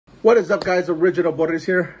What is up, guys? Original Boris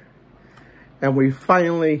here. And we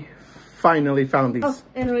finally found these. Oh,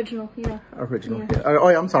 and original, yeah. Original, yeah. Oh,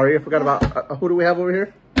 yeah, I'm sorry. I forgot about, who do we have over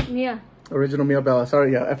here? Mia. Original Mia Bella.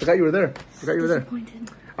 Sorry, yeah. I forgot you were there.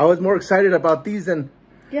 I was more excited about these than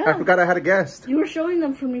I forgot I had a guest. You were showing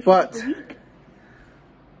them for me for a week.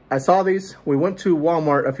 I saw these. We went to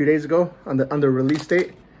Walmart a few days ago on the release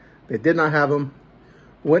date. They did not have them.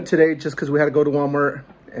 Went today just because we had to go to Walmart,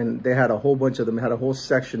 and they had a whole bunch of them. They had a whole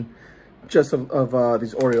section just of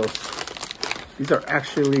these Oreos. These are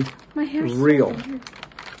actually real.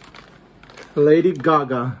 Lady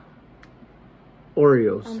Gaga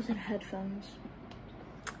Oreos. I almost had headphones.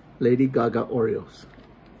 Lady Gaga Oreos.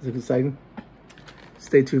 Is it exciting?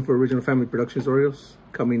 Stay tuned for Original Family Productions Oreos.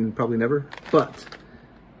 Coming probably never, but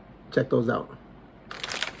check those out.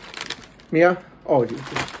 Mia, oh, you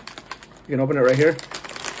can open it right here.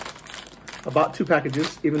 I bought 2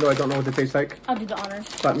 packages, even though I don't know what they taste like. I'll do the honors.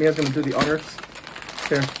 But Mia's gonna do the honors.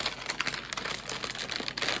 Here.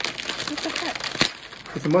 What the heck?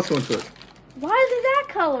 Put some muscle into it. Why is it that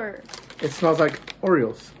color? It smells like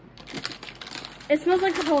Oreos. It smells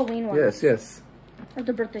like the Halloween one. Yes, yes. Or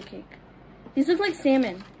the birthday cake. These look like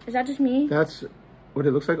salmon. Is that just me? That's what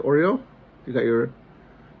it looks like, Oreo. You got your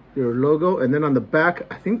logo, and then on the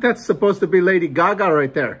back, I think that's supposed to be Lady Gaga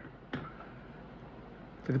right there.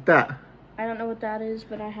 Look at that. I don't know what that is,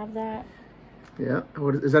 but I have that. Yeah.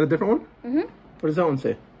 Is that a different one? Mm-hmm. What does that one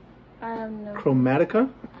say? I have no. Chromatica?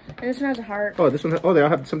 And this one has a heart. Oh, this one. Oh, they all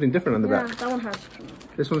have something different on the back. Yeah, that one has.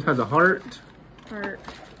 This one has a heart. Heart.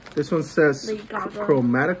 This one says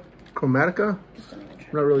Chromatica. I'm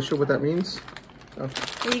not really sure what that means.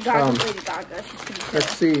 Lady Gaga. Lady Gaga.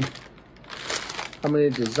 Let's see how many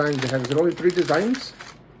designs they have. Is it only 3 designs?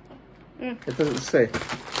 It doesn't say.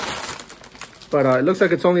 But it looks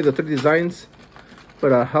like it's only the 3 designs.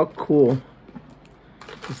 But how cool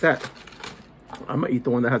is that? I'm gonna eat the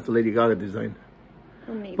one that has the Lady Gaga design.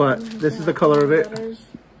 But this is the color of it.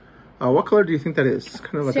 What color do you think that is?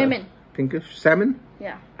 Kind of like salmon. A pinkish salmon?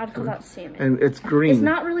 Yeah, I'd call that salmon. And it's green. It's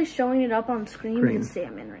not really showing it up on screen. It's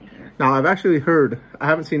salmon right here. Now, I've actually heard, I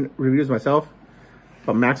haven't seen reviews myself,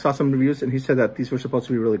 but Max saw some reviews and he said that these were supposed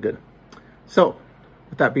to be really good. So,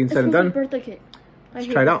 with that being said and done, like birthday cake. Let's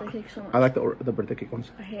try it out. So I like the birthday cake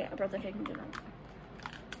ones. I hate a birthday cake in general.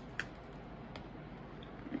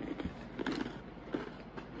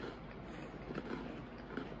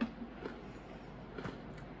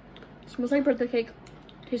 Smells like birthday cake.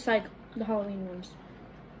 Tastes like the Halloween ones.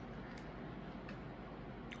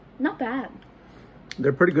 Not bad.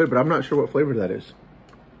 They're pretty good, but I'm not sure what flavor that is.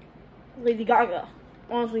 Lady Gaga.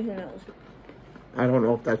 Honestly, who knows? I don't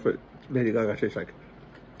know if that's what Lady Gaga tastes like.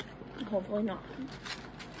 Hopefully not.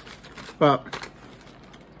 But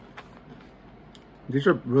these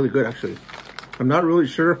are really good, actually. I'm not really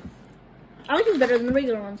sure. I like these better than the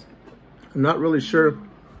regular ones. I'm not really sure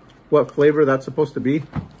what flavor that's supposed to be.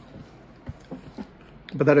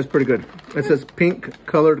 But that is pretty good. It says pink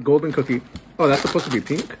colored golden cookie. Oh, that's supposed to be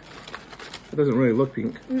pink? It doesn't really look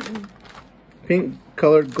pink. Pink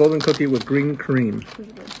colored golden cookie with green cream.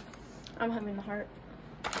 I'm having the heart.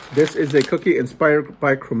 This is a cookie inspired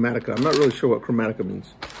by Chromatica. I'm not really sure what Chromatica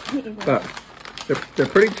means. But they're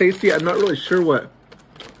pretty tasty. I'm not really sure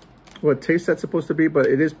what taste that's supposed to be, but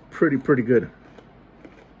it is pretty good.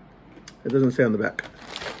 It doesn't say on the back.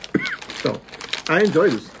 So, I enjoy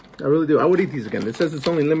this. I really do. I would eat these again. It says it's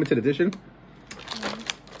only limited edition.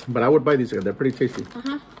 But I would buy these again. They're pretty tasty.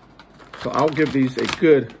 So I'll give these a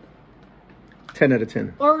good 10 out of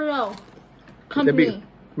 10. Oreo Company.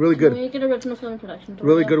 Really good. Make it Original Family Productions.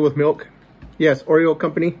 Really good with milk. Yes, Oreo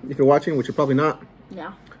Company. If you're watching, which you're probably not.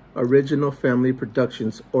 Yeah. Original Family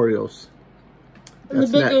Productions Oreos. That's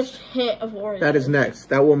the biggest hit of Oreos. That is next.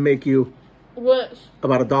 That will make you about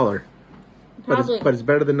 $1. But it's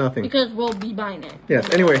better than nothing. Because we'll be buying it. Yes.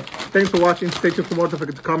 Anyway, thanks for watching. Stay tuned for more. Don't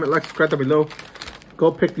forget to comment, like, subscribe down below. Go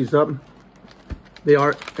pick these up. They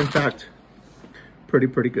are, in fact, pretty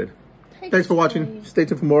good. Thanks for watching. Stay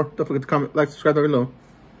tuned for more. Don't forget to comment, like, subscribe down below.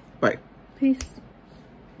 Bye. Peace.